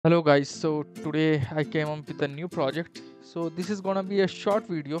Hello guys, so today I came up with a new project. So this is gonna be a short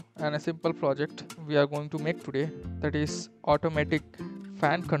video and a simple project we are going to make today, that is automatic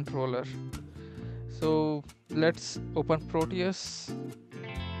fan controller. So let's open Proteus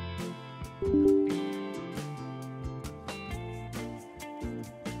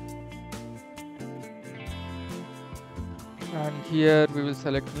and here we will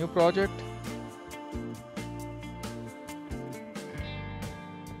select new project.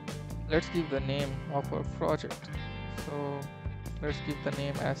 Let's give the name of our project. So let's give the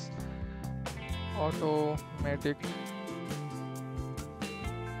name as automatic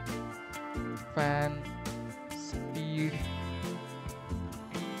fan speed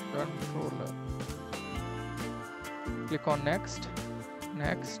controller. Click on next,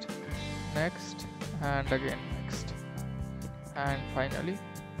 next, next, and again next, and finally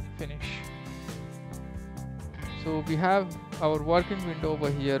finish. So we have our working window over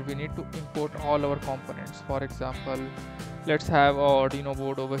here. We need to import all our components. For example, let's have our Arduino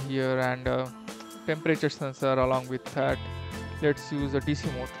board over here and a temperature sensor along with that. Let's use a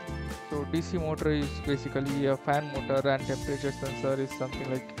DC motor. So DC motor is basically a fan motor and temperature sensor is something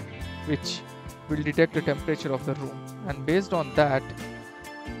like which will detect the temperature of the room, and based on that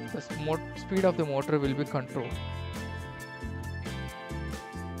the speed of the motor will be controlled.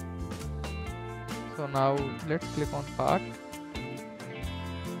 So now let's click on part,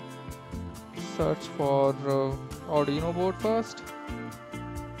 search for Arduino board first.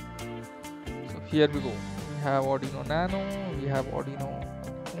 So here we go, we have Arduino Nano, we have Arduino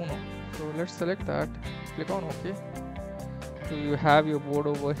Uno. So let's select that, click on OK. So you have your board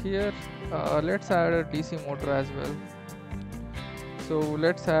over here. Let's add a DC motor as well. So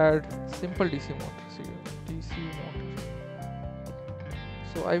let's add simple DC motor. So DC motor.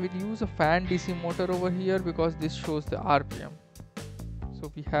 So I will use a fan DC motor over here because this shows the RPM. So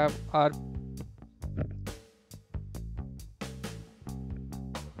we have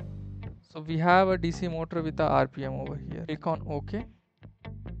So we have a DC motor with the RPM over here. Click on OK.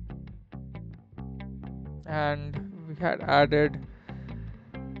 And we had added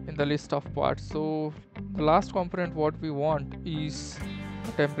in the list of parts. So the last component what we want is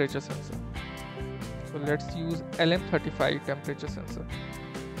a temperature sensor. So let's use LM35 temperature sensor.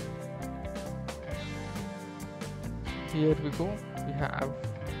 Here we go, we have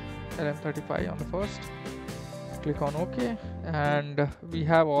LM35 on the first. Click on OK, and we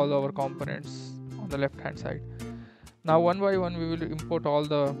have all our components on the left hand side. Now one by one we will import all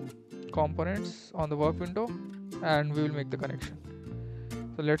the components on the work window and we will make the connection.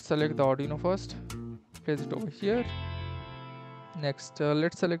 So let's select the Arduino first, place it over here. Next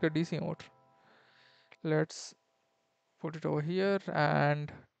let's select a DC motor, let's put it over here, and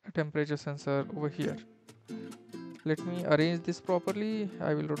a temperature sensor over here. Let me arrange this properly.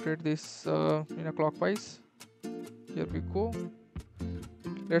 I will rotate this in a clockwise. Here we go.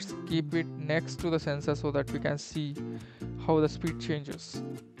 Let's keep it next to the sensor so that we can see how the speed changes.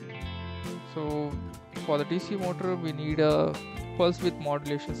 So for the DC motor we need a pulse width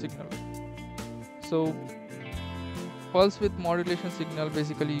modulation signal. So pulse width modulation signal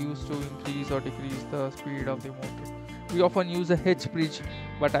basically used to increase or decrease the speed of the motor. We often use a H bridge,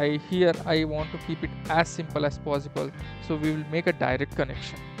 but I want to keep it as simple as possible, so we will make a direct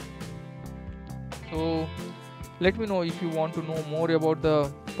connection. So let me know if you want to know more about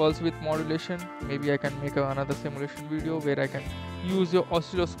the pulse width modulation. Maybe I can make another simulation video where I can use your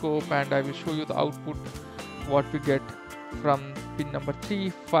oscilloscope and I will show you the output what we get from pin number 3,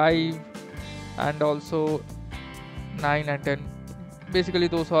 5 and also 9 and 10. Basically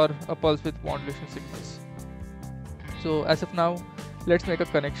those are a pulse width modulation signals. So as of now, let's make a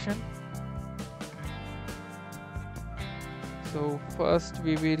connection. So first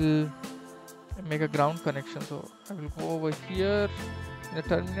we will make a ground connection. So I will go over here in the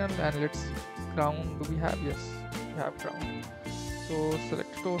terminal and let's ground. Do we have? Yes, we have ground. So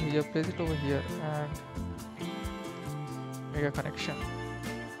select it over here, place it over here and make a connection.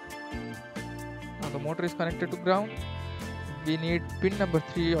 Now the motor is connected to ground. We need pin number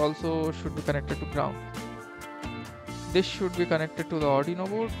 3 also should be connected to ground. This should be connected to the Arduino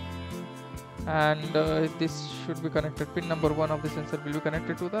board, and this should be connected. Pin number 1 of the sensor will be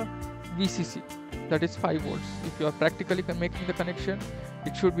connected to the VCC, that is 5 volts. If you are practically making the connection,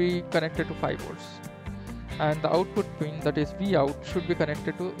 it should be connected to 5 volts. And the output pin, that is V out, should be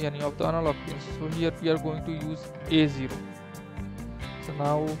connected to any of the analog pins. So here we are going to use A0. So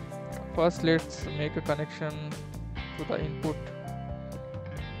now first let's make a connection to the input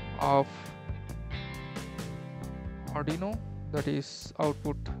of Arduino, that is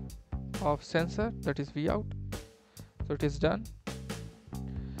output of sensor, that is V out. So it is done.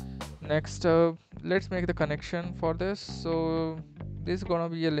 Next, let's make the connection for this. So this is gonna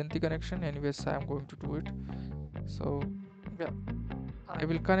be a lengthy connection. Anyways, I'm going to do it. So yeah, I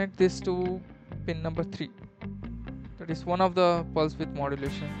will connect this to pin number 3. That is one of the pulse width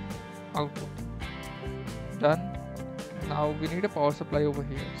modulation output. Done. Now we need a power supply over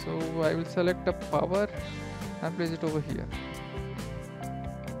here. So I will select the power and place it over here.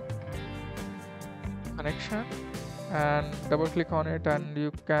 Connection, and double click on it, and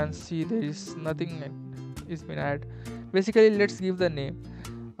you can see there is nothing is been added. Basically, let's give the name.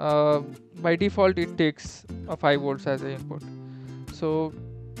 By default it takes 5 volts as an input, so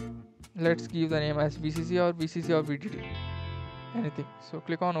let's give the name as VCC or VDD, anything. So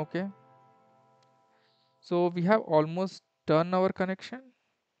click on OK. So we have almost done our connection.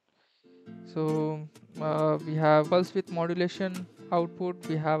 So we have pulse width modulation output,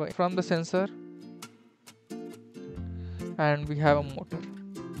 we have from the sensor, and we have a motor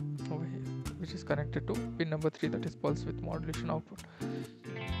over here which is connected to pin number 3, that is pulse width modulation output.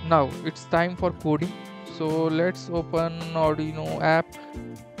 Now it's time for coding. So let's open Arduino app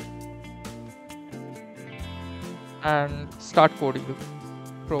and start coding the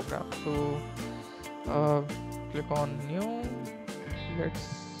program. So click on new.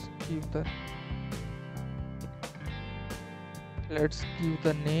 Let's give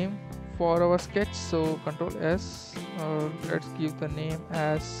the name for our sketch. So Control S. Let's give the name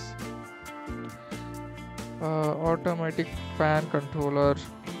as automatic fan controller.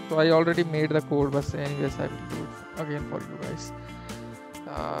 So I already made the code, but anyways I will do it again for you guys.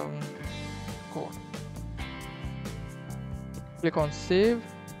 Code. Click on save.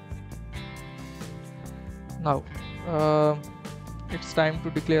 Now it's time to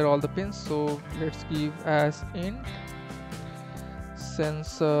declare all the pins. So let's give as int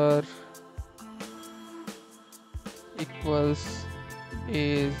sensor equals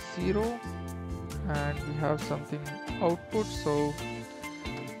A0, and we have something output. So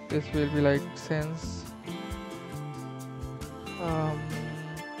this will be like sense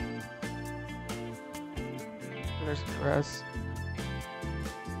let's give as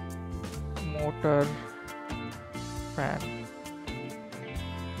motor fan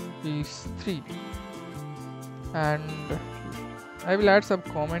is 3, and I will add some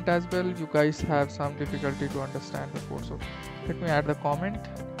comment as well. You guys have some difficulty to understand the code, so let me add the comment.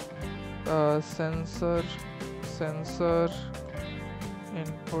 Sensor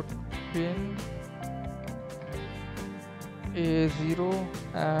input pin A0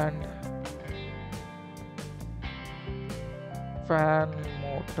 and fan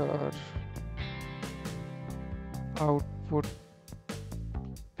motor output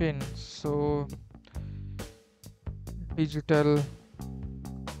pin, so digital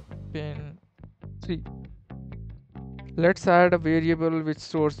pin 3. Let's add a variable which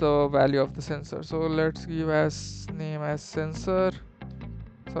stores the value of the sensor. So let's give as name as sensor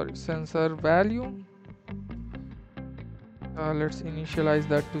value. Let's initialize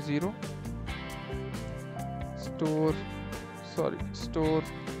that to 0. Store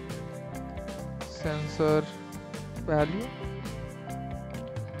sensor value.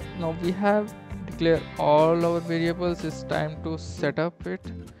 Now we have declared all our variables. It's time to set up it.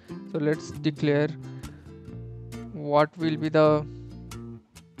 So let's declare what will be the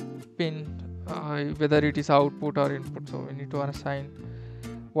pin, whether it is output or input. So we need to assign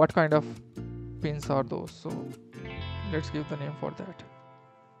what kind of pins are those. So let's give the name for that.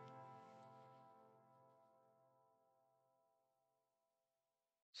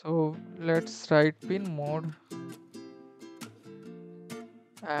 So let's write pin mode,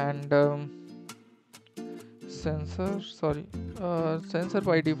 and sensor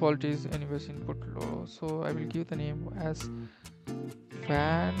by default is anyways input low, so I will give the name as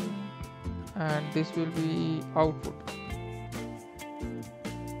fan, and this will be output.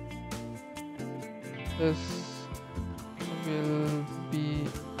 This will be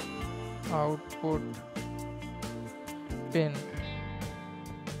output pin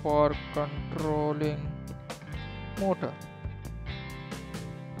for controlling motor.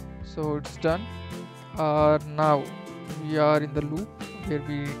 So it's done. Now we are in the loop where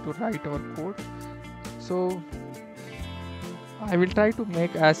we need to write our code. So I will try to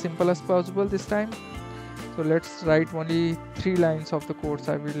make as simple as possible this time. So let's write only 3 lines of the code.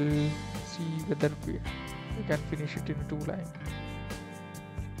 So I will see whether we can finish it in 2 lines.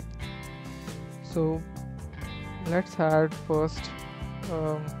 So let's add first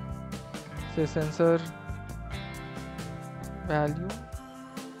say sensor value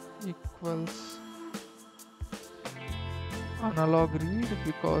equals analog read,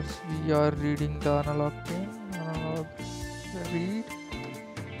 because we are reading the analog pin. Analog read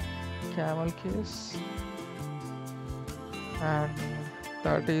camel case, and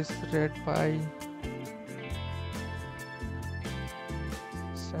that is read by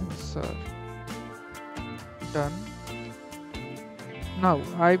sensor. Done. Now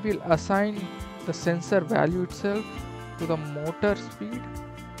I will assign the sensor value itself to the motor speed,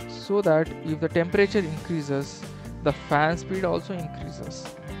 so that if the temperature increases, the fan speed also increases.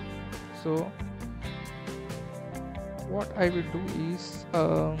 So what I will do is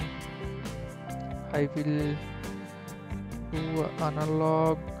I will do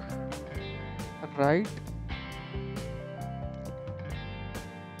analog write,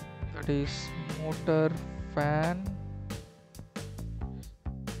 that is motor fan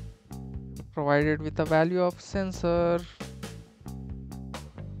provided with the value of sensor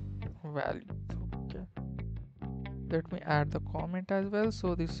value. Okay, let me add the comment as well.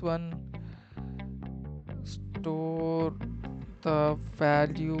 So this one, store the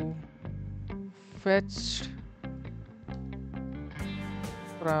value fetched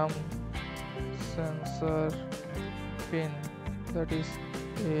from sensor pin, that is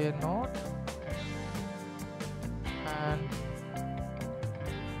A0, and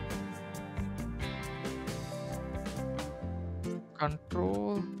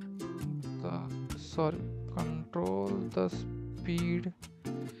control the speed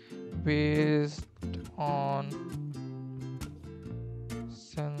based on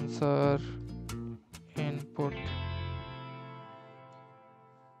sensor input.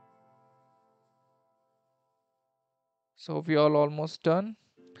 So we are almost done.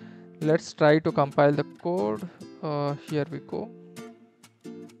 Let's try to compile the code. Here we go.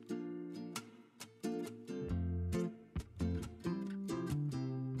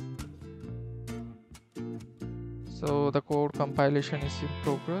 So the code compilation is in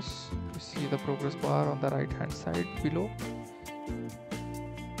progress. You see the progress bar on the right hand side below.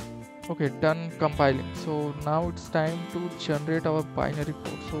 Okay, done compiling. So now it's time to generate our binary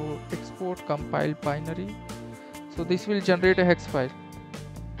code. So export compiled binary. So this will generate a hex file,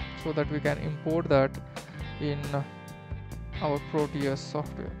 so that we can import that in our Proteus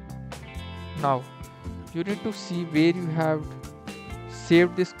software. Now you need to see where you have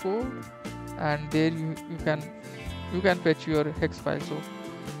saved this code, and there you can fetch your hex file. So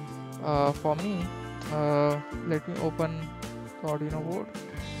for me, let me open the Arduino board,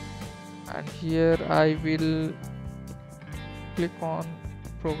 and here I will click on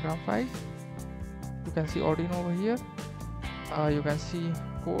program file. You can see Arduino over here. You can see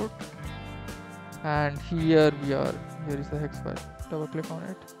code, and here we are. Here is the hex file. Double click on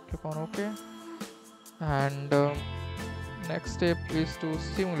it, click on OK, and next step is to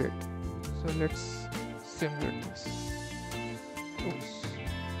simulate. So let's simulate this. Oops.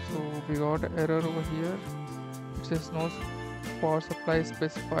 So we got an error over here. It says no power supply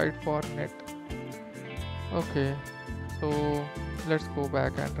specified for net. Okay, so let's go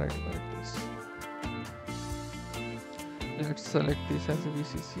back and right correct this. Let's select this as a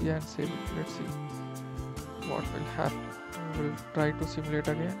VCC and save it. Let's see what will happen. We'll try to simulate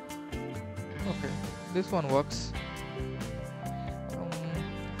again. Okay, this one works.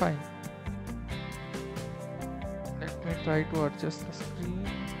 Fine. Let me try to adjust the screen.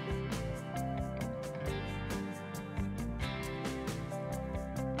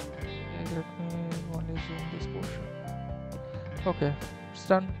 Okay, let me only zoom this portion. Okay, it's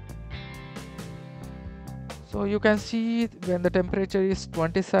done. So you can see when the temperature is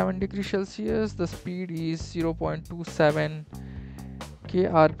 27 degrees Celsius, the speed is 0.27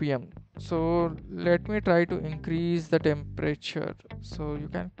 kRPM. So let me try to increase the temperature. So you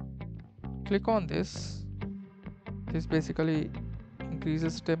can click on this. This basically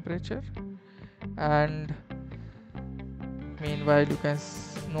increases temperature, and meanwhile you can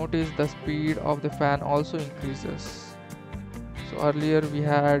notice the speed of the fan also increases. So earlier we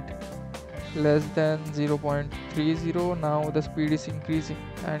had less than 0.30. Now the speed is increasing,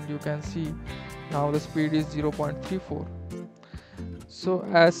 and you can see now the speed is 0.34. So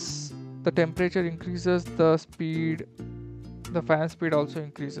as the temperature increases, the fan speed also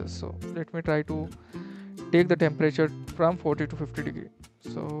increases. So let me try to take the temperature from 40 to 50 degree.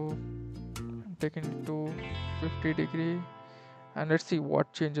 So I'm taking it to 50 degree, and let's see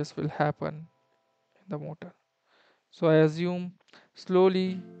what changes will happen in the motor. So I assume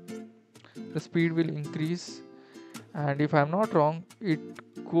slowly the speed will increase, and if I'm not wrong, it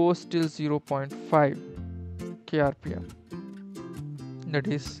goes till 0.5 kRPM, that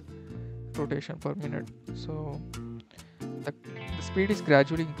is rotation per minute. So the speed is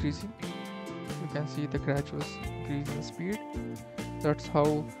gradually increasing. You can see the gradual increase in the speed. That's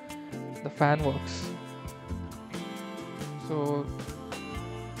how the fan works. So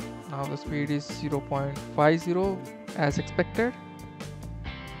Now the speed is 0.50 as expected.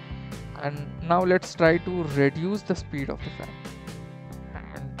 And now let's try to reduce the speed of the fan,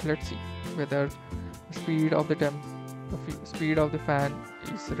 and let's see whether the speed of the speed of the fan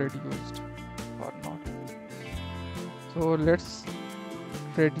is reduced or not. So let's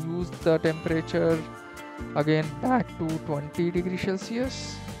reduce the temperature again back to 20 degrees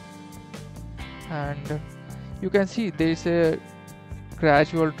Celsius, and you can see there is a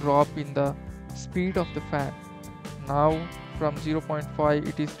gradual drop in the speed of the fan. Now from 0.5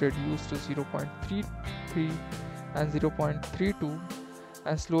 it is reduced to 0.33 and 0.32,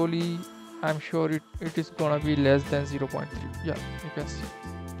 and slowly I'm sure it is gonna be less than 0.3. Yeah, you can see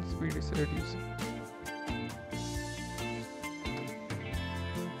the speed is reducing.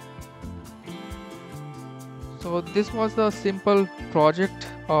 So this was the simple project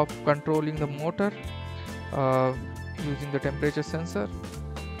of controlling the motor using the temperature sensor.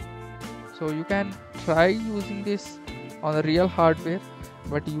 So you can try using this on the real hardware,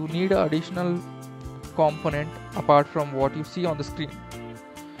 but you need an additional component apart from what you see on the screen.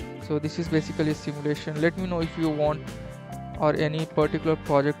 So this is basically a simulation. Let me know if you want or any particular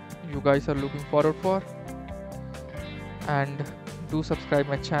project you guys are looking forward for, and do subscribe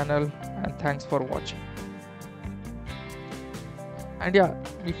my channel, and thanks for watching. And yeah,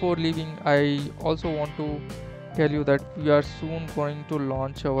 before leaving, I also want to tell you that we are soon going to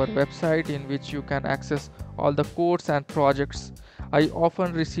launch our website in which you can access all the codes and projects. I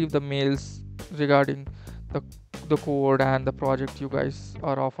often receive the mails regarding the code and the project you guys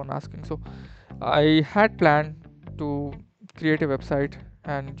are often asking. So I had planned to create a website,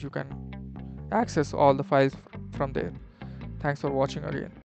 and you can access all the files from there. Thanks for watching again.